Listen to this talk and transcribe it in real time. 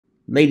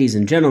Ladies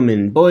and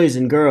gentlemen, boys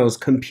and girls,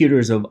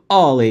 computers of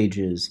all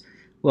ages,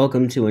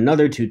 welcome to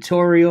another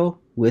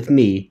tutorial with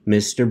me,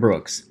 Mr.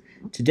 Brooks.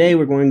 Today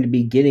we're going to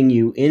be getting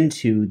you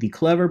into the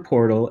Clever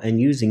portal and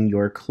using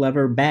your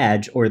Clever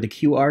badge or the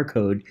QR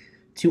code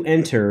to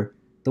enter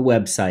the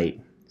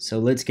website. So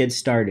let's get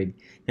started.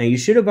 Now you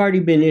should have already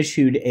been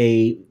issued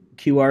a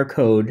QR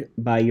code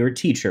by your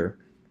teacher.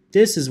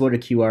 This is what a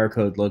QR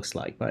code looks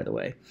like, by the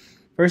way.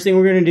 First thing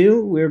we're going to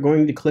do, we're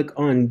going to click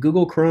on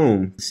Google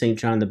Chrome, St.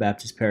 John the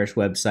Baptist Parish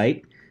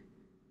website.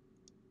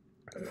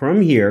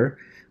 From here,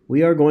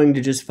 we are going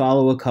to just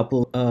follow a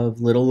couple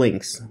of little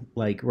links.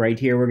 Like right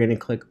here, we're going to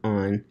click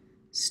on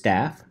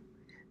Staff,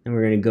 and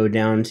we're going to go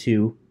down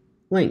to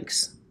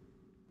Links.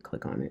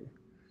 Click on it.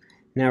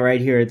 Now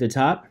right here at the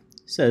top,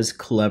 it says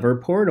Clever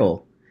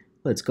Portal.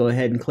 Let's go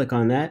ahead and click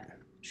on that.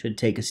 Should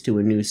take us to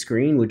a new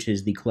screen, which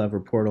is the Clever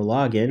Portal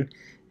login.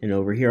 And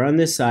over here on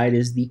this side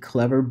is the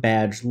Clever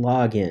Badge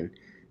login.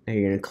 Now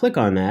you're going to click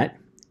on that.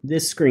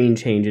 This screen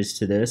changes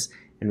to this.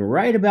 And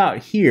right about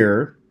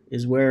here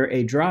is where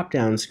a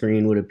drop-down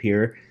screen would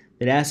appear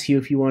that asks you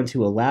if you want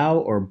to allow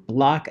or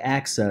block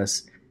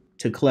access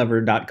to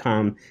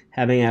clever.com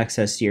having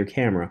access to your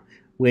camera.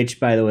 Which,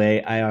 by the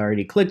way, I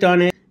already clicked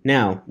on it.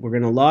 Now, we're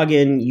going to log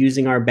in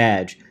using our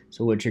badge.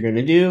 So what you're going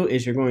to do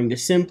is you're going to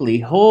simply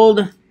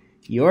hold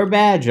your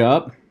badge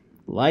up,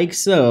 like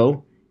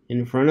so,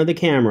 in front of the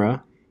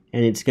camera,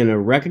 and it's going to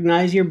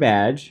recognize your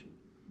badge,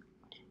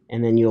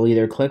 and then you'll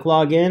either click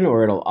login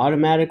or it'll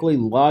automatically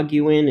log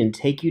you in and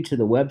take you to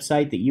the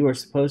website that you are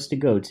supposed to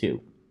go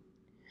to.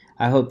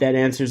 I hope that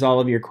answers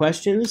all of your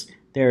questions.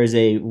 There is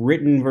a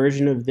written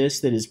version of this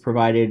that is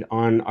provided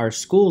on our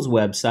school's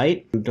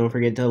website. Don't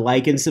forget to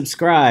like and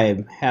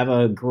subscribe. Have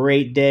a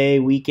great day,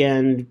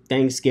 weekend,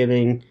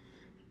 Thanksgiving.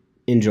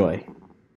 Enjoy.